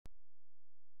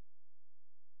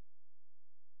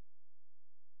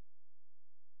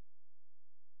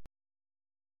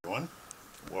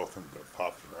Welcome to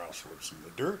Pops and Rouse What's in the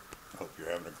Dirt. Hope you're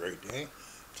having a great day.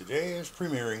 Today is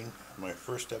premiering my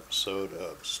first episode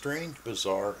of Strange,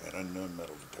 Bizarre, and Unknown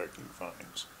Metal Detecting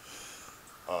Finds.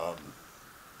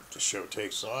 If the show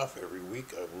takes off, every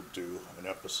week I will do an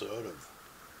episode of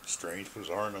Strange,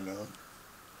 Bizarre, and Unknown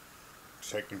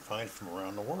Detecting Finds from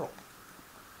around the world.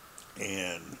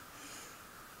 And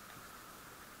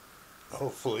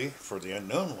hopefully, for the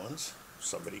unknown ones,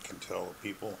 somebody can tell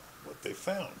people what they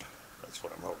found. That's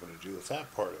what I'm hoping to do with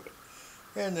that part of it.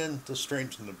 And then the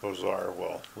strange and the bizarre,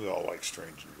 well, we all like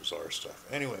strange and bizarre stuff.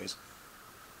 Anyways,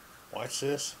 watch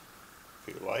this.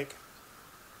 If you like,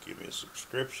 give me a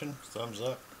subscription, thumbs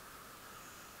up,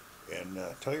 and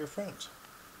tell your friends.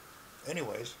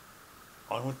 Anyways,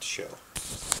 on with the show.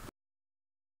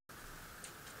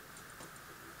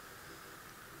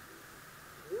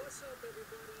 What's up,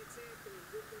 everybody? It's Anthony,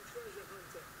 Brooklyn Treasure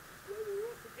Hunter. Well, we're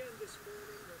off again this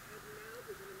morning. We're heading out.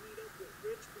 We're going to meet up with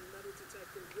Rich from Metal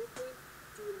Detecting Brooklyn,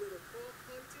 do a little park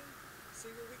hunting, see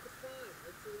what we can find.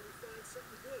 Hopefully we find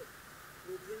something good.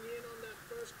 We'll bring you in on that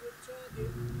first good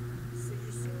target. See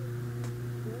you soon.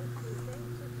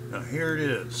 Now here it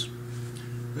is.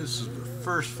 This is the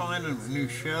first find of a new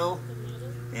show.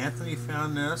 Anthony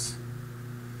found this.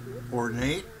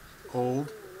 Ornate,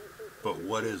 old, but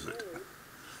what is it?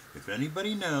 If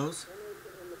anybody knows,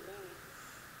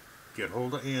 get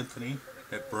hold of Anthony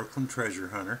at Brooklyn Treasure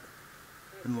Hunter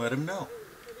and let him know.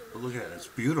 But look at it, it's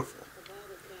beautiful.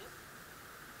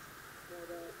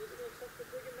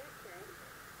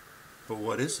 But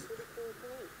what is it? If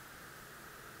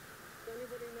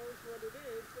anybody knows what it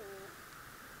is,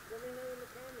 let me know in the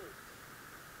comments.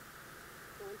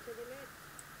 On to the next.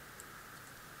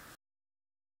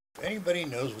 If anybody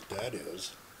knows what that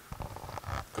is,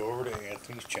 go over to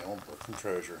Anthony's channel, Brooklyn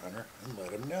Treasure Hunter, and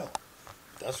let him know.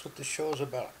 That's what the show is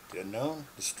about. The unknown,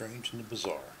 the strange, and the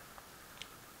bizarre.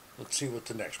 Let's see what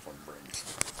the next one brings.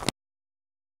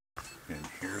 And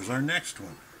here's our next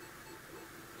one.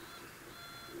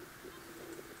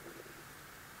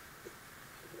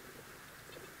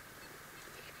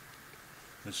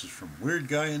 This is from Weird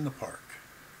Guy in the Park.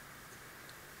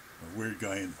 Or Weird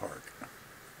Guy in Park.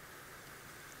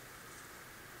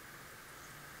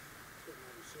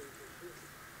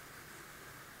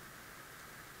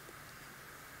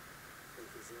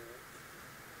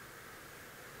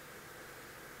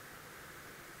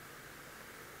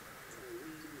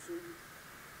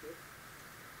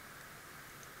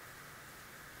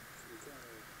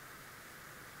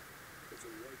 It's a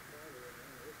white collar and I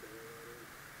don't know what the hell that is.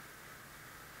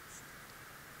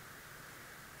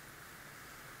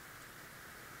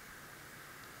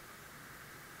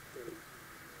 But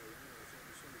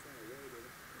some kind of white in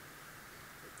it.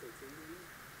 Like titanium.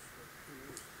 Who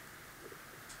knows?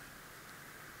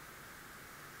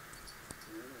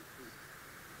 I don't know.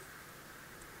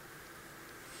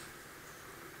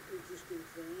 Interesting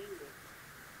find, but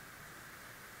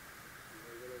I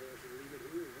don't know whether I should leave it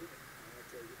here or not. I'll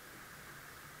take it.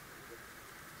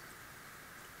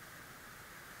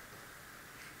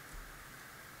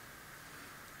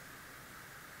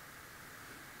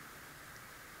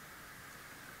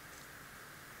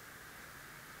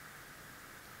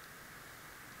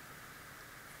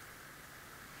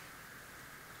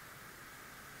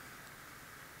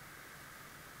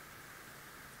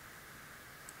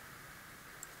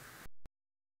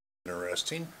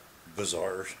 Interesting,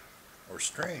 bizarre, or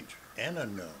strange, and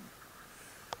unknown.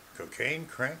 Cocaine,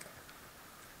 crank.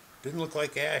 Didn't look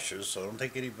like ashes, so I don't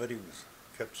think anybody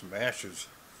kept some ashes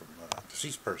from a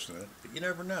deceased person in it, but you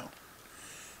never know.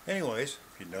 Anyways,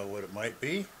 if you know what it might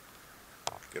be,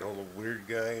 get hold of Weird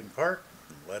Guy in Park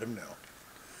and let him know.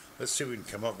 Let's see what we can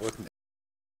come up with next.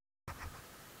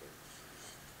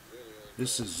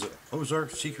 This is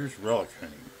Ozark Seekers Relic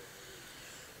Hunting.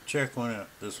 Check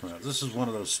this one out. This is one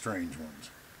of those strange ones.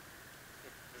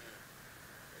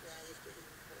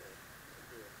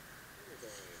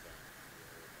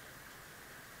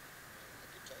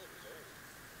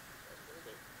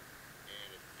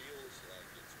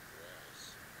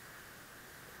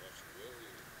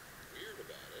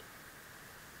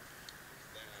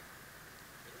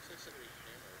 Somebody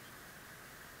hammered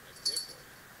a nickel,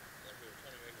 like they were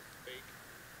trying to make a fake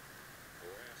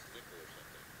brass nickel or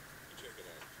something. You check it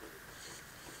out. It's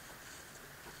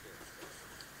really cool.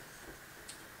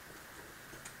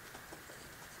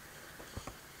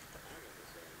 I'm on the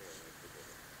side there. Let's look at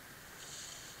it.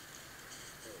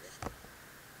 There we go.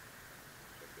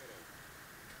 Check that out.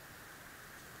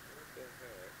 What the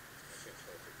hell? I can't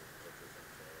tell if it's on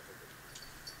fire. I hope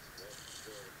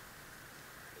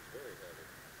it's very heavy.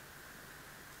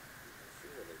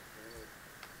 Feel it hammered.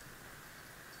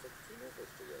 Put two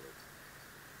nickels together.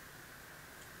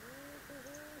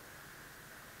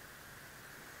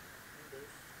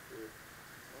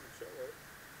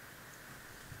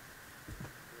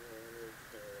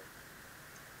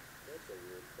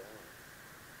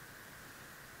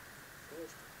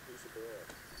 piece of brass.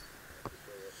 I have to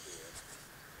show up to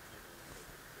it. Hang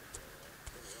on, I'll make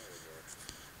it turn around a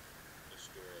bit.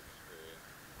 Historic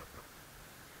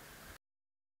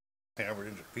area. Hammered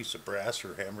into a piece of brass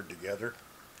or hammered together.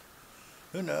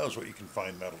 Who knows what you can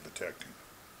find metal detecting.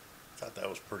 Thought that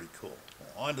was pretty cool.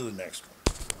 Well, on to the next one.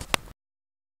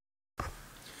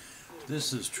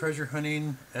 This is Treasure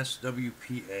Hunting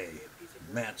SWPA,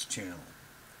 Matt's channel.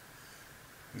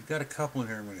 We've got a couple in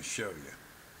here I'm going to show you.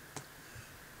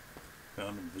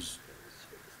 Found them was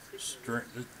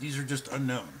these are just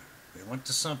unknown. They went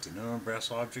to something, unknown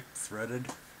brass object, threaded,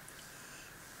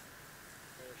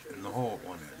 and the hole at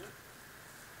one end.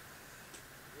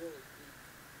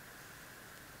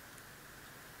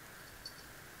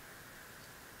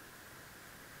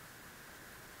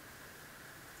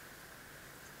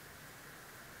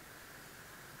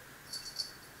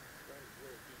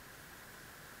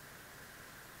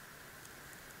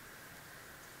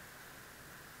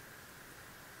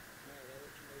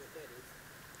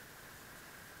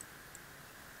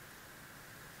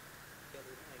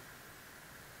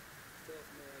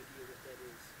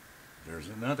 There's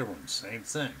another one, same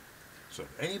thing. So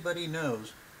if anybody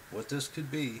knows what this could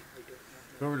be,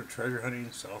 go over to Treasure Hunting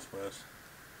Southwest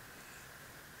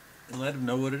and let them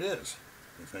know what it is,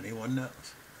 if anyone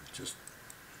knows. It's just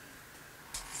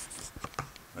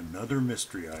another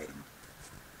mystery item.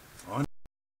 On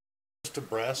just a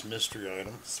brass mystery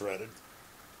item, threaded.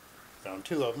 Found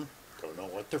two of them. Don't know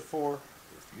what they're for.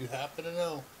 If you happen to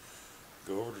know,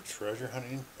 go over to Treasure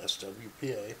Hunting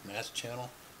SWPA, Matt's channel.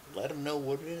 Let them know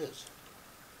what it is.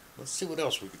 Let's see what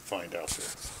else we can find out there.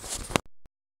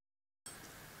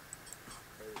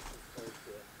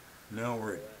 Now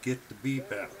we're at Get the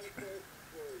Beep Out.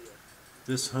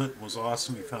 This hunt was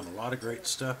awesome. We found a lot of great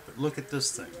stuff, but look at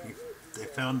this thing. They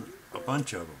found a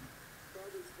bunch of them.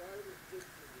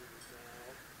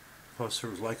 Plus there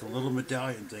was like a little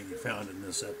medallion thing he found in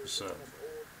this episode.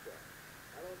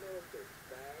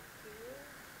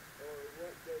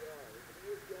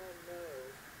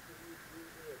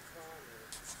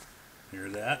 Hear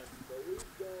that?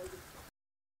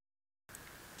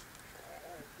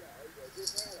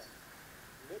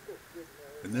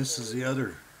 And this is the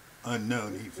other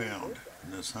unknown he found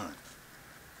in this hunt.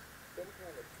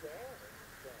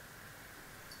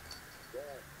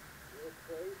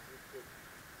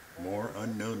 More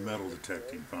unknown metal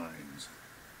detecting finds.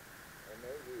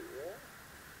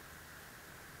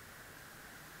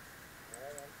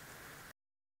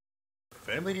 If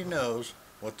anybody knows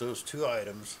what those two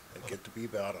items that Get the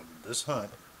Beep Out on this hunt,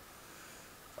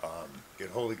 get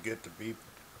hold of Get the Beep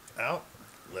Out,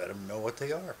 let them know what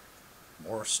they are.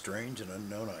 More strange and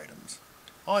unknown items.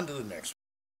 On to the next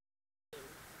one.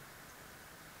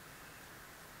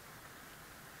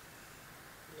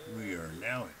 We are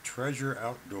now at Treasure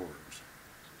Outdoors.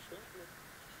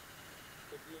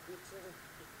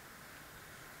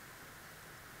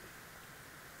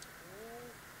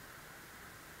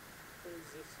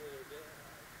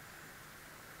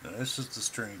 Now this is the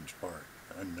strange part,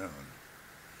 unknown.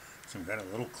 Some kind of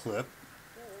little clip.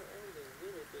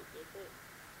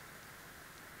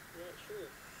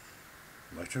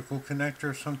 Electrical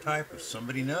connector of some type. If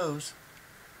somebody knows,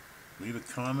 leave a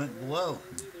comment below.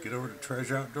 Get over to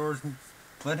Treasure Outdoors and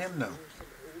let him know.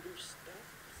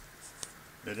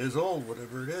 It is old,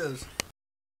 whatever it is.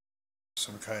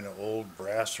 Some kind of old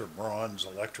brass or bronze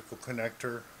electrical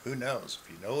connector. Who knows?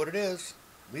 If you know what it is,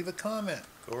 leave a comment.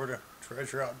 Go over to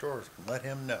Treasure Outdoors and let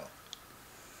him know.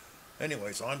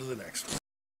 Anyways, on to the next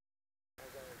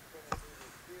one.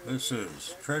 This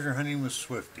is Treasure Hunting with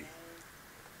Swifty.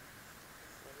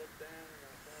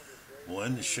 We'll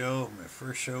end the show, my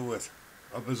first show, with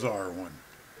a bizarre one.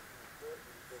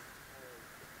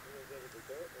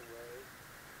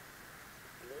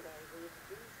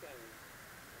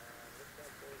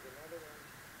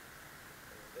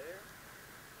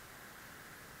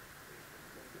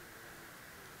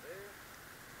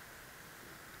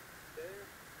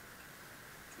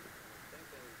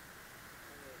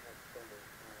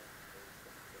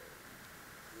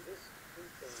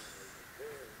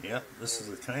 Yep, this is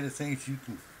the kind of things you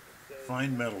can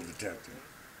find metal detecting.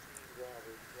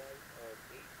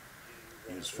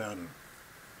 He has found an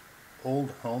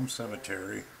old home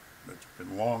cemetery that's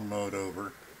been long mowed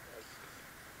over.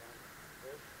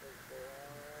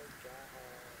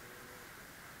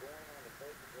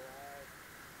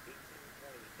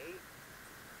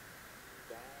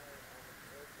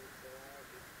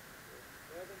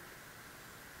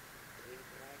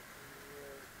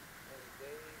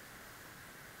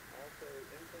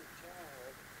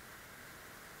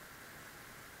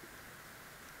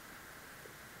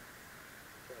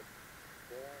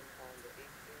 Born on the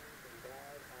 18th.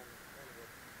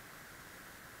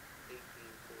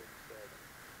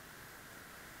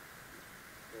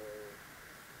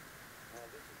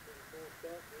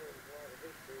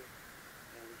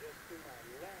 to my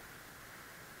left,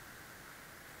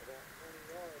 about 20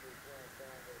 yards is where I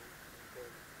found it in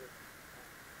 36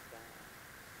 down.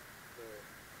 So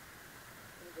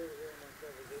I'm gonna go over here and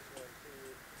uncover this one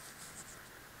too,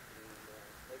 and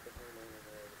make a home in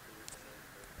there to see if I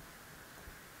can.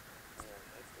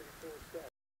 That's pretty cool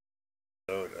stuff.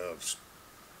 Of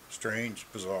strange,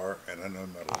 bizarre, and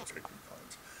unknown metal detecting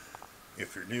finds.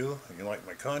 If you're new and you like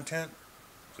my content,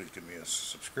 please give me a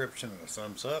subscription and a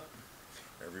thumbs up.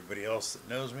 Everybody else that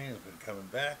knows me has been coming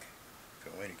back.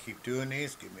 Can't wait to keep doing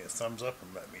these. Give me a thumbs up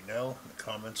and let me know in the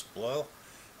comments below,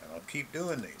 and I'll keep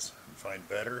doing these and find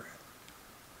better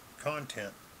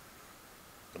content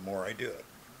the more I do it.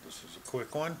 This is a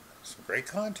quick one, some great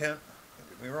content, don't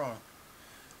get me wrong,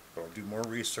 but I'll do more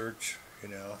research,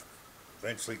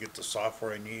 eventually get the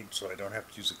software I need so I don't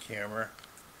have to use a camera.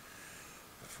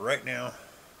 But for right now,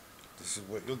 this is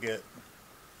what you'll get.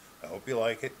 I hope you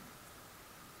like it,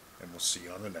 and we'll see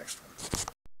you on the next one.